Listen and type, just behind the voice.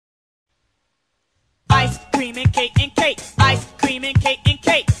and cake and cake. Ice cream and cake and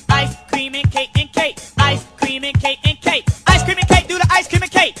cake. Ice cream and cake and cake. Ice cream and cake and cake. Ice cream and cake, do the ice cream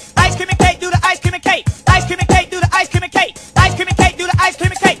and cake. Ice cream and cake, do the ice cream and cake. Ice cream and cake, do the ice cream and cake. Ice cream and cake, do the ice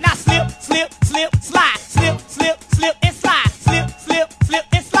cream and cake. Now slip, slip, slip, slide. Slip, slip, slip and slide. Slip, slip, slip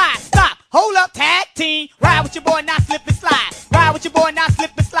and slide. Stop. Hold up, tag team. Ride with your boy, now slip and slide. Ride with your boy, now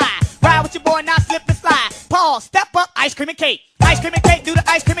slip and slide. Ride with your boy, now slip and slide. Pause, step up, ice cream and cake. Ice cream and cake, do the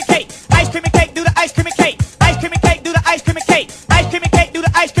ice cream and cake. Ice cream and cake, do the ice cream and cake. Ice cream and cake, do the ice cream and cake. Ice cream and cake, do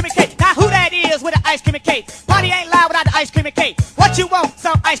the ice cream and cake. Now who that is with the ice cream and cake? Party ain't loud without the ice cream and cake. What you want?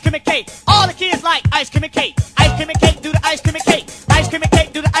 Some ice cream and cake. All the kids like ice cream and cake. Ice cream and cake, do the ice cream and cake. Ice cream and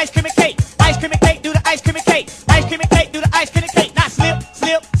cake, do the ice cream and cake. Ice cream and cake, do the ice cream and cake. Ice cream and cake, do the ice cream and cake. Now slip,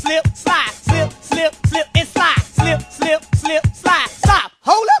 slip, slip, slide. Slip, slip, slip and slide. Slip, slip, slip, slide. Stop.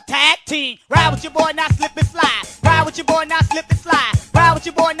 Hold up, tag team. Ride with your boy, now slip and slide. Ride with your boy, now slip and slide. Ride with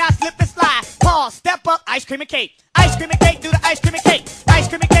your boy, now slip and slide. Pause, step up, ice cream and cake. Ice cream and cake, do the ice cream and cake. Ice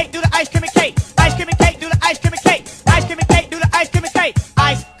cream and cake, do the ice cream and cake. Ice cream and cake, do the ice cream and cake. Ice cream and cake, do the ice cream and cake.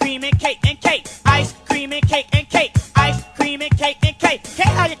 Ice cream and cake and cake. Ice cream and cake and cake. Ice cream and cake and cake. Can't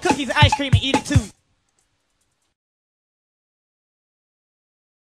have your cookies and ice cream and eat it too.